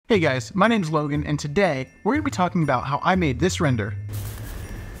Hey guys, my name's Logan, and today we're going to be talking about how I made this render.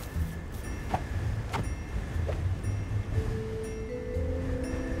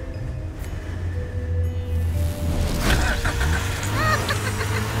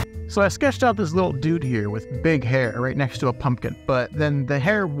 So I sketched out this little dude here with big hair right next to a pumpkin, but then the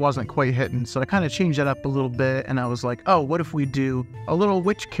hair wasn't quite hitting, so I kind of changed that up a little bit, and I was like, oh, what if we do a little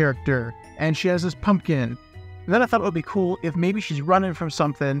witch character, and she has this pumpkin. And then I thought it would be cool if maybe she's running from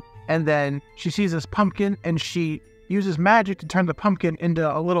something, and then she sees this pumpkin, and she uses magic to turn the pumpkin into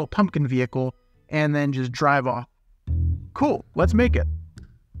a little pumpkin vehicle, and then just drive off. Cool, let's make it.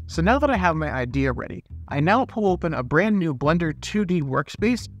 So now that I have my idea ready, I now pull open a brand new Blender 2D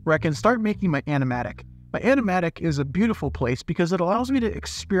workspace where I can start making my animatic. My animatic is a beautiful place because it allows me to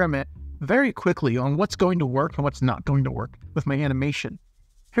experiment very quickly on what's going to work and what's not going to work with my animation.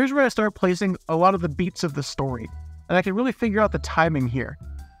 Here's where I start placing a lot of the beats of the story, and I can really figure out the timing here.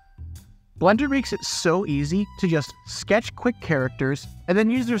 Blender makes it so easy to just sketch quick characters and then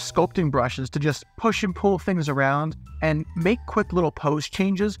use their sculpting brushes to just push and pull things around and make quick little pose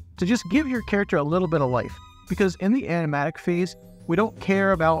changes to just give your character a little bit of life. Because in the animatic phase, we don't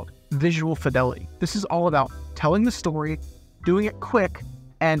care about visual fidelity. This is all about telling the story, doing it quick,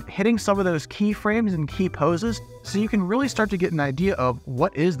 and hitting some of those keyframes and key poses so you can really start to get an idea of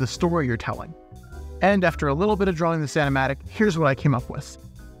what is the story you're telling. And after a little bit of drawing this animatic, here's what I came up with.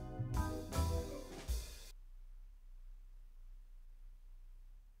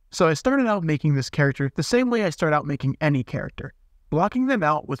 So I started out making this character the same way I start out making any character, blocking them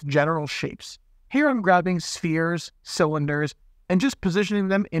out with general shapes. Here I'm grabbing spheres, cylinders, and just positioning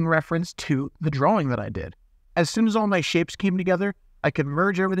them in reference to the drawing that I did. As soon as all my shapes came together, I could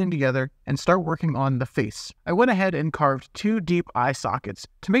merge everything together and start working on the face. I went ahead and carved 2 deep eye sockets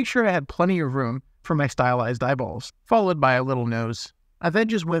to make sure I had plenty of room for my stylized eyeballs, followed by a little nose. I then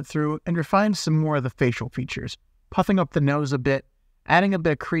just went through and refined some more of the facial features, puffing up the nose a bit, adding a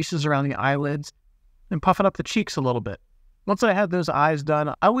bit of creases around the eyelids, and puffing up the cheeks a little bit. Once I had those eyes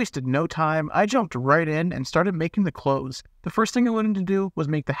done, I wasted no time. I jumped right in and started making the clothes. The first thing I wanted to do was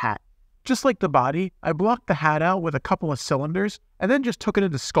make the hat. Just like the body, I blocked the hat out with a couple of cylinders, and then just took it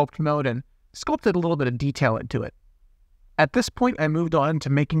into sculpt mode and sculpted a little bit of detail into it. At this point, I moved on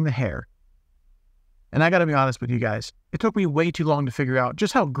to making the hair. And I gotta be honest with you guys, it took me way too long to figure out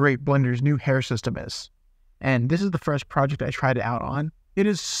just how great Blender's new hair system is. And this is the first project I tried it out on. It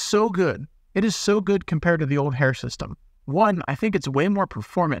is so good. It is so good compared to the old hair system. 1, I think it's way more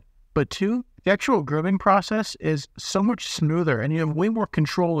performant, but 2, the actual grooming process is so much smoother and you have way more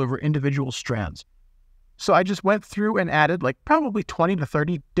control over individual strands. So I just went through and added like probably 20 to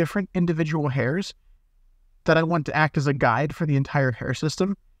 30 different individual hairs that I want to act as a guide for the entire hair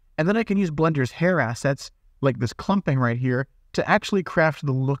system. And then I can use Blender's hair assets, like this clumping right here, to actually craft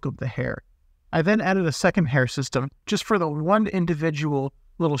the look of the hair. I then added a second hair system just for the one individual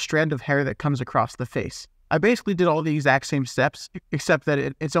little strand of hair that comes across the face. I basically did all the exact same steps, except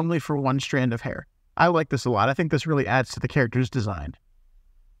that it's only for one strand of hair. I like this a lot. I think this really adds to the character's design.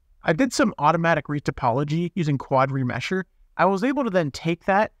 I did some automatic retopology using quad remesher. I was able to then take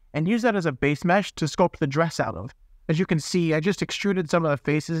that and use that as a base mesh to sculpt the dress out of. As you can see, I just extruded some of the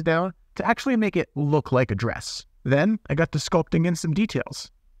faces down to actually make it look like a dress. Then I got to sculpting in some details.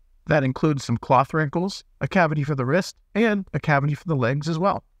 That includes some cloth wrinkles, a cavity for the wrist, and a cavity for the legs as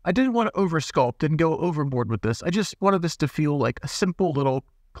well. I didn't want to over-sculpt and go overboard with this. I just wanted this to feel like a simple little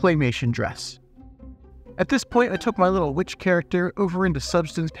claymation dress. At this point, I took my little witch character over into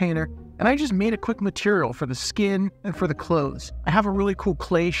Substance Painter, and I just made a quick material for the skin and for the clothes. I have a really cool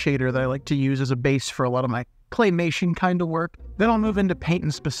clay shader that I like to use as a base for a lot of my claymation kind of work. Then I'll move into painting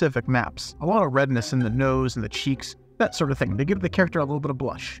specific maps. A lot of redness in the nose and the cheeks, that sort of thing, to give the character a little bit of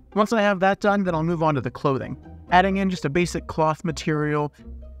blush. Once I have that done, then I'll move on to the clothing, adding in just a basic cloth material,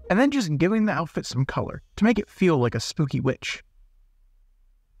 and then just giving the outfit some color to make it feel like a spooky witch.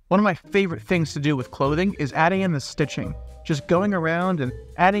 One of my favorite things to do with clothing is adding in the stitching, just going around and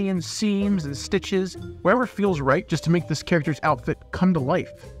adding in seams and stitches, wherever feels right, just to make this character's outfit come to life.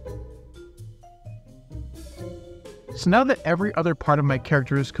 So now that every other part of my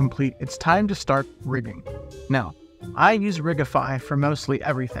character is complete, it's time to start rigging. Now, I use Rigify for mostly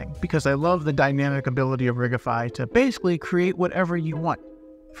everything because I love the dynamic ability of Rigify to basically create whatever you want.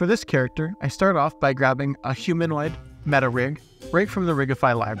 For this character, I start off by grabbing a humanoid meta rig right from the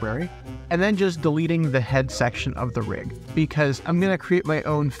Rigify library and then just deleting the head section of the rig because I'm going to create my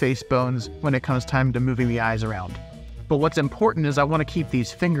own face bones when it comes time to moving the eyes around. But what's important is I want to keep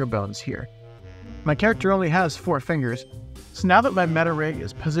these finger bones here. My character only has 4 fingers, so now that my meta rig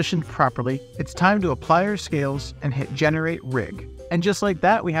is positioned properly, it's time to apply our scales and hit Generate Rig. And just like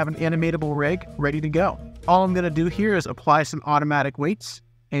that, we have an animatable rig ready to go. All I'm going to do here is apply some automatic weights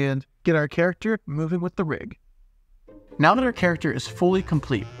and get our character moving with the rig. Now that our character is fully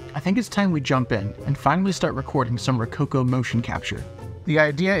complete, I think it's time we jump in and finally start recording some Rokoko motion capture. The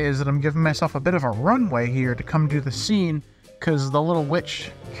idea is that I'm giving myself a bit of a runway here to come do the scene, because the little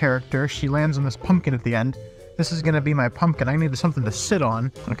witch character, she lands on this pumpkin at the end. This is going to be my pumpkin. I need something to sit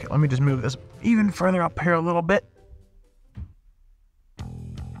on. Okay, let me just move this even further up here a little bit.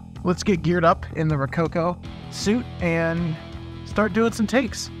 Let's get geared up in the Rokoko suit and start doing some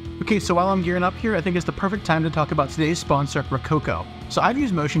takes. Okay, so while I'm gearing up here, I think it's the perfect time to talk about today's sponsor, Rokoko. So I've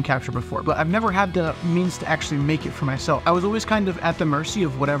used motion capture before, but I've never had the means to actually make it for myself. I was always kind of at the mercy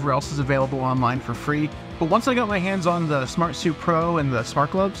of whatever else is available online for free. But once I got my hands on the Smart Suit Pro and the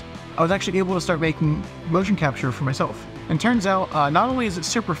Smart Gloves, I was actually able to start making motion capture for myself. And turns out, not only is it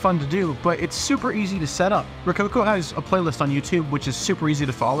super fun to do, but it's super easy to set up. Rokoko has a playlist on YouTube, which is super easy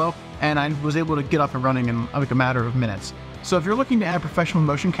to follow, and I was able to get up and running in like a matter of minutes. So if you're looking to add professional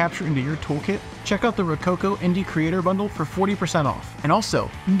motion capture into your toolkit, check out the Rokoko Indie Creator Bundle for 40% off. And also,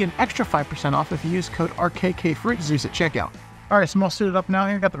 you can get an extra 5% off if you use code RKKFreakZeus at checkout. Alright, so I'm all suited up now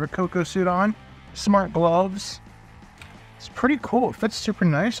here. Got the Rokoko suit on. Smart gloves. It's pretty cool. It fits super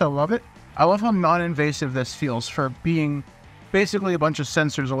nice. I love it. I love how non-invasive this feels for being basically a bunch of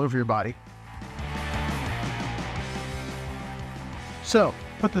sensors all over your body. So,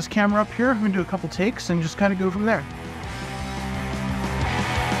 put this camera up here. I'm going to do a couple takes and just kind of go from there.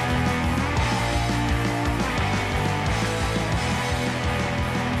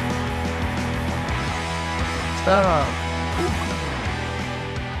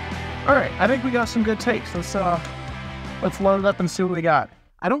 Alright, I think we got some good takes. Let's load it up and see what we got.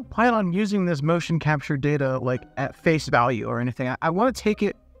 I don't plan on using this motion capture data like at face value or anything. I want to take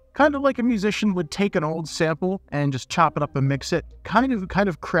it kind of like a musician would take an old sample and just chop it up and mix it, kind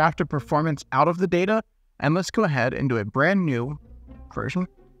of craft a performance out of the data. And let's go ahead and do a brand new version.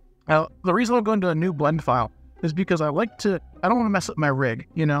 Now, the reason I'm going to a new blend file is because I don't want to mess up my rig,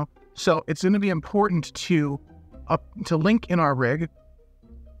 you know? So it's going to be important to link in our rig.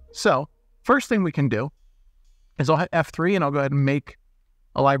 So first thing we can do is I'll hit F3 and I'll go ahead and make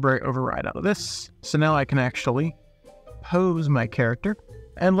a library override out of this. So now I can actually pose my character.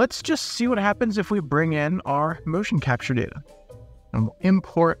 And let's just see what happens if we bring in our motion capture data. And we'll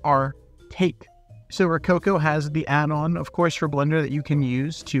import our take. So Rokoko has the add-on, of course, for Blender that you can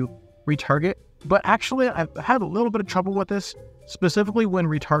use to retarget. But actually, I've had a little bit of trouble with this, specifically when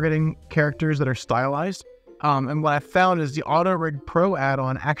retargeting characters that are stylized. And what I found is the Auto Rig Pro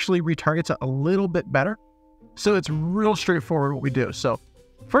add-on actually retargets it a little bit better. So it's real straightforward what we do. So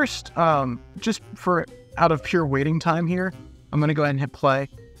first, just for out of pure waiting time here, I'm going to go ahead and hit play.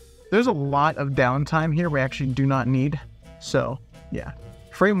 There's a lot of downtime here we actually do not need. So yeah,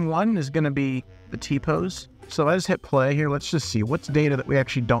 frame 1 is going to be the T-pose. So I just hit play here. Let's just see what's data that we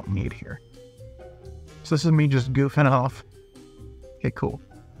actually don't need here. So this is me just goofing off. Okay, cool.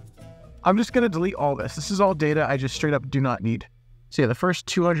 I'm just going to delete all this. This is all data I just straight up do not need. So yeah, the first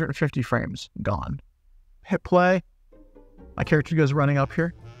 250 frames, gone. Hit play. My character goes running up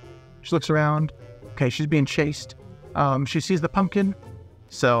here. She looks around. Okay, she's being chased. She sees the pumpkin.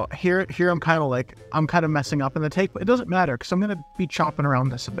 So here I'm kind of messing up in the take, but it doesn't matter because I'm going to be chopping around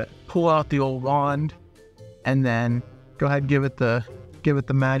this a bit. Pull out the old wand and then go ahead and give it the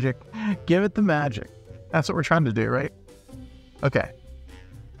magic. Give it the magic. That's what we're trying to do, right? Okay.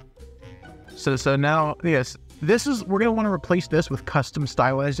 So now, yes, we're going to want to replace this with custom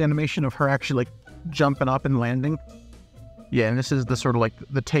stylized animation of her actually like jumping up and landing. Yeah, and this is the sort of like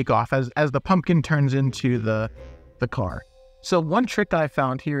the takeoff as the pumpkin turns into the car. So one trick I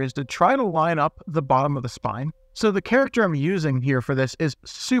found here is to try to line up the bottom of the spine. So the character I'm using here for this is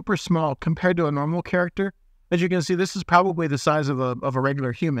super small compared to a normal character. As you can see, this is probably the size of a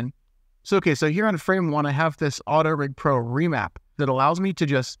regular human. So okay, so here on frame 1, I have this Auto Rig Pro remap that allows me to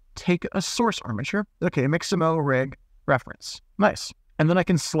just take a source armature. Okay, Mixamo rig reference. Nice. And then I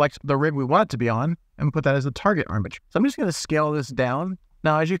can select the rig we want it to be on and put that as the target armature. So I'm just going to scale this down.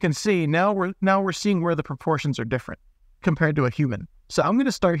 Now, as you can see, now we're seeing where the proportions are different compared to a human. So I'm going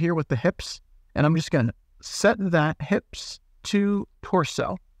to start here with the hips, and I'm just going to set that hips to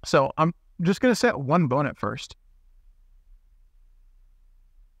torso. So I'm just going to set one bone at first.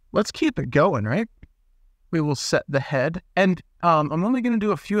 Let's keep it going, right? We will set the head, and I'm only going to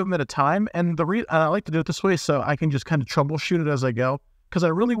do a few of them at a time, and I like to do it this way so I can just kind of troubleshoot it as I go, because I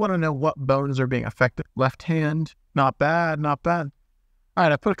really want to know what bones are being affected. Left hand, not bad, not bad. All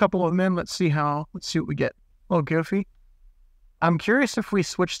right, I put a couple of them in. Let's see what we get. A little goofy. I'm curious if we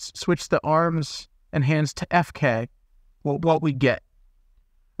switch the arms and hands to FK, what we get.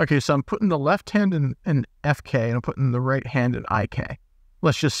 Okay, so I'm putting the left hand in FK and I'm putting the right hand in IK.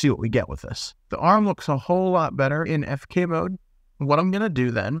 Let's just see what we get with this. The arm looks a whole lot better in FK mode. What I'm going to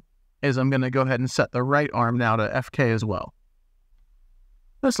do then is I'm going to go ahead and set the right arm now to FK as well.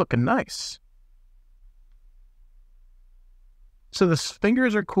 That's looking nice. So the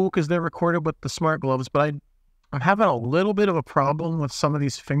fingers are cool because they're recorded with the smart gloves, but I'm having a little bit of a problem with some of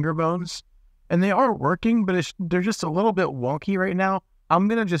these finger bones. And they are working, but they're just a little bit wonky right now. I'm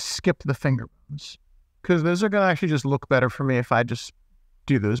going to just skip the finger bones because those are going to actually just look better for me if I just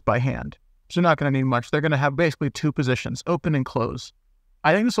do those by hand. So they're not going to need much. They're going to have basically two positions, open and close.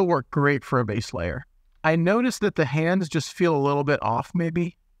 I think this will work great for a base layer. I noticed that the hands just feel a little bit off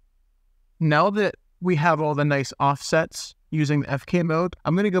maybe. Now that we have all the nice offsets using the FK mode,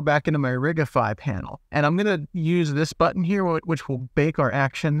 I'm going to go back into my Rigify panel and I'm going to use this button here, which will bake our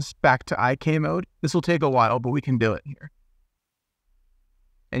actions back to IK mode. This will take a while, but we can do it here.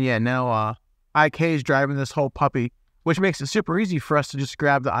 And yeah, now IK is driving this whole puppy, which makes it super easy for us to just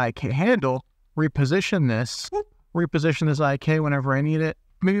grab the IK handle, reposition this IK whenever I need it.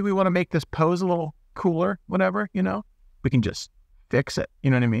 Maybe we want to make this pose a little cooler, whatever, you know? We can just fix it,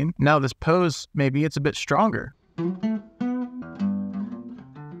 you know what I mean? Now this pose, maybe it's a bit stronger.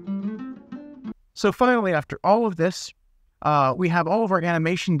 So finally, after all of this, we have all of our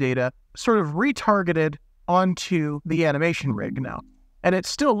animation data sort of retargeted onto the animation rig now. And it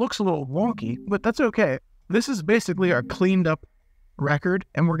still looks a little wonky, but that's okay. This is basically our cleaned up record,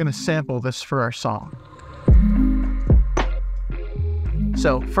 and we're going to sample this for our song.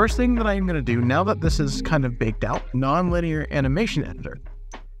 So first thing that I'm going to do, now that this is kind of baked out, non-linear animation editor.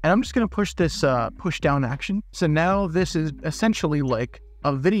 And I'm just going to push this push down action. So now this is essentially like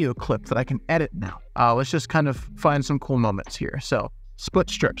a video clip that I can edit now. Let's just kind of find some cool moments here. So split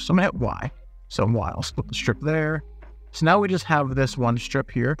strips. So I'm going to hit Y. So Y, I'll split the strip there. So now we just have this one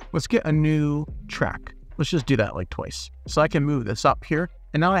strip here. Let's get a new track. Let's just do that like twice. So I can move this up here.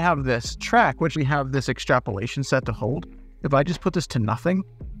 And now I have this track, which we have this extrapolation set to hold. If I just put this to nothing,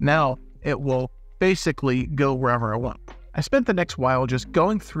 now it will basically go wherever I want. I spent the next while just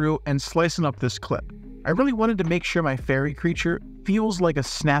going through and slicing up this clip. I really wanted to make sure my fairy creature feels like a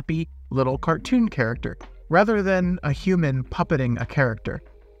snappy little cartoon character, rather than a human puppeting a character.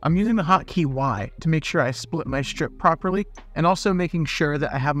 I'm using the hotkey Y to make sure I split my strip properly, and also making sure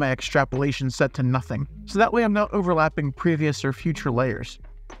that I have my extrapolation set to nothing, so that way I'm not overlapping previous or future layers.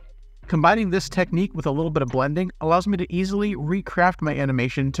 Combining this technique with a little bit of blending allows me to easily recraft my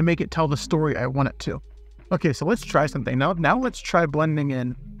animation to make it tell the story I want it to. Okay, so let's try something. Now let's try blending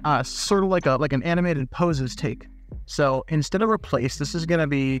in sort of like an animated poses take. So instead of replace, this is going to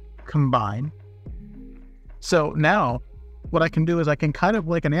be combine. So now what I can do is I can kind of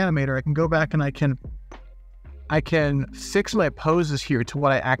like an animator, I can go back and I can fix my poses here to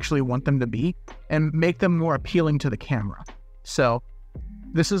what I actually want them to be and make them more appealing to the camera. So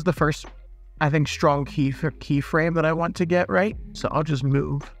this is the first, I think, strong keyframe that I want to get right. So I'll just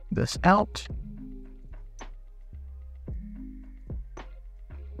move this out.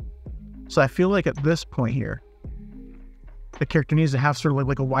 So I feel like at this point here, the character needs to have sort of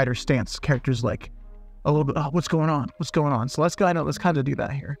like a wider stance. The character's like a little bit, oh, what's going on? What's going on? So let's kind of do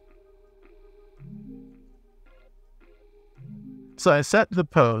that here. So I set the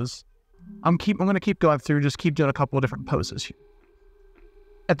pose. I'm going to keep going through, just keep doing a couple of different poses here.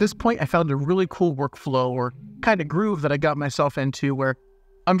 At this point, I found a really cool workflow or kind of groove that I got myself into where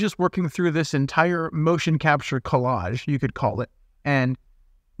I'm just working through this entire motion capture collage, you could call it. And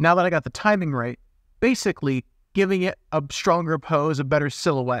now that I got the timing right, basically giving it a stronger pose, a better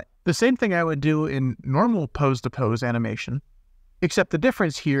silhouette. The same thing I would do in normal pose-to-pose animation, except the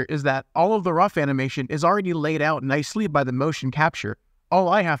difference here is that all of the rough animation is already laid out nicely by the motion capture. All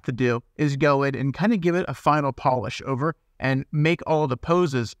I have to do is go in and kind of give it a final polish over and make all of the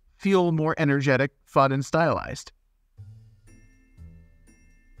poses feel more energetic, fun, and stylized.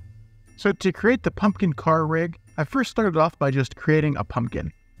 So to create the pumpkin car rig, I first started off by just creating a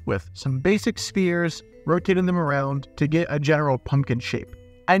pumpkin with some basic spheres, rotating them around to get a general pumpkin shape.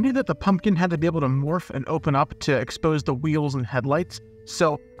 I knew that the pumpkin had to be able to morph and open up to expose the wheels and headlights,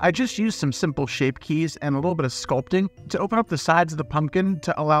 so I just used some simple shape keys and a little bit of sculpting to open up the sides of the pumpkin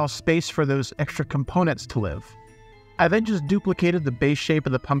to allow space for those extra components to live. I then just duplicated the base shape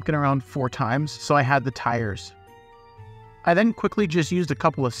of the pumpkin around 4 times, so I had the tires. I then quickly just used a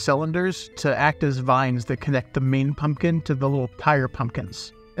couple of cylinders to act as vines that connect the main pumpkin to the little tire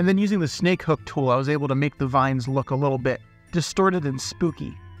pumpkins. And then using the snake hook tool, I was able to make the vines look a little bit distorted and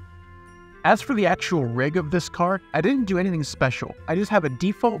spooky. As for the actual rig of this car, I didn't do anything special. I just have a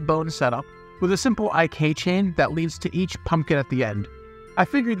default bone setup, with a simple IK chain that leads to each pumpkin at the end. I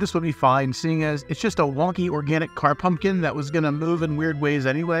figured this would be fine, seeing as it's just a wonky organic car pumpkin that was gonna move in weird ways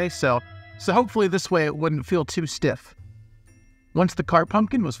anyway, so hopefully this way it wouldn't feel too stiff. Once the car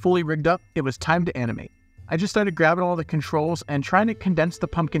pumpkin was fully rigged up, it was time to animate. I just started grabbing all the controls and trying to condense the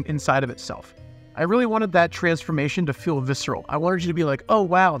pumpkin inside of itself. I really wanted that transformation to feel visceral. I wanted you to be like, oh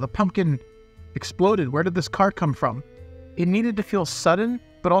wow, the pumpkin exploded. Where did this car come from? It needed to feel sudden,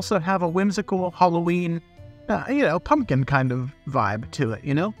 but also have a whimsical Halloween, pumpkin kind of vibe to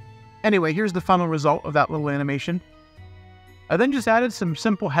it, Anyway, here's the final result of that little animation. I then just added some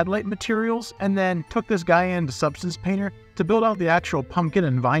simple headlight materials and then took this guy into Substance Painter to build out the actual pumpkin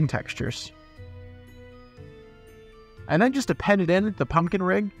and vine textures. And then just appended in the pumpkin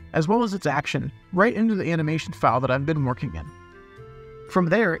rig, as well as its action, right into the animation file that I've been working in. From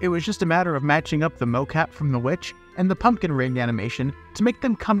there, it was just a matter of matching up the mocap from the witch and the pumpkin rig animation to make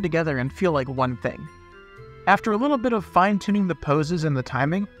them come together and feel like one thing. After a little bit of fine-tuning the poses and the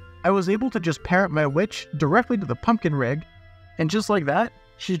timing, I was able to just parent my witch directly to the pumpkin rig, and just like that,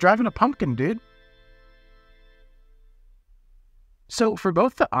 she's driving a pumpkin, dude. So for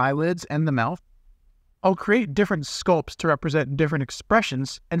both the eyelids and the mouth, I'll create different sculpts to represent different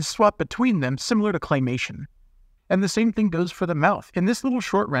expressions and swap between them similar to claymation. And the same thing goes for the mouth. In this little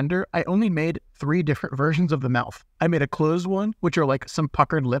short render, I only made 3 different versions of the mouth. I made a closed one, which are like some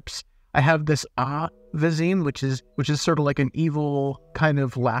puckered lips. I have this Vizine, which is sort of like an evil kind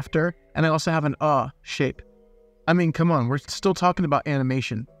of laughter. And I also have an shape. I mean, come on, we're still talking about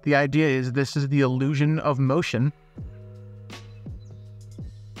animation. The idea is this is the illusion of motion.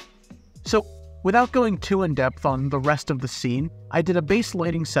 So, without going too in-depth on the rest of the scene, I did a base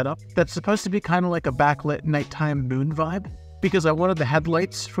lighting setup that's supposed to be kind of like a backlit nighttime moon vibe, because I wanted the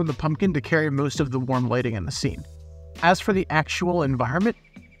headlights from the pumpkin to carry most of the warm lighting in the scene. As for the actual environment,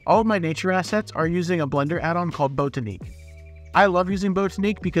 all of my nature assets are using a Blender add-on called Botanique. I love using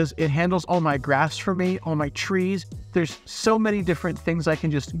Botanique because it handles all my grass for me, all my trees. There's so many different things I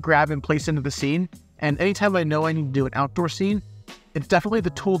can just grab and place into the scene, and anytime I know I need to do an outdoor scene, it's definitely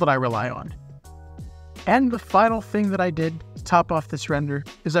the tool that I rely on. And the final thing that I did to top off this render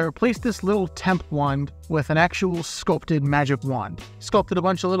is I replaced this little temp wand with an actual sculpted magic wand. Sculpted a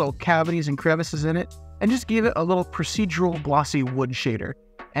bunch of little cavities and crevices in it, and just gave it a little procedural glossy wood shader.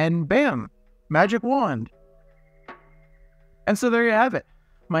 And bam! Magic wand! And so there you have it.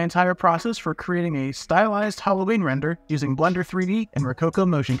 My entire process for creating a stylized Halloween render using Blender 3D and Rokoko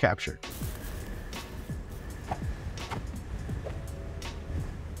motion capture.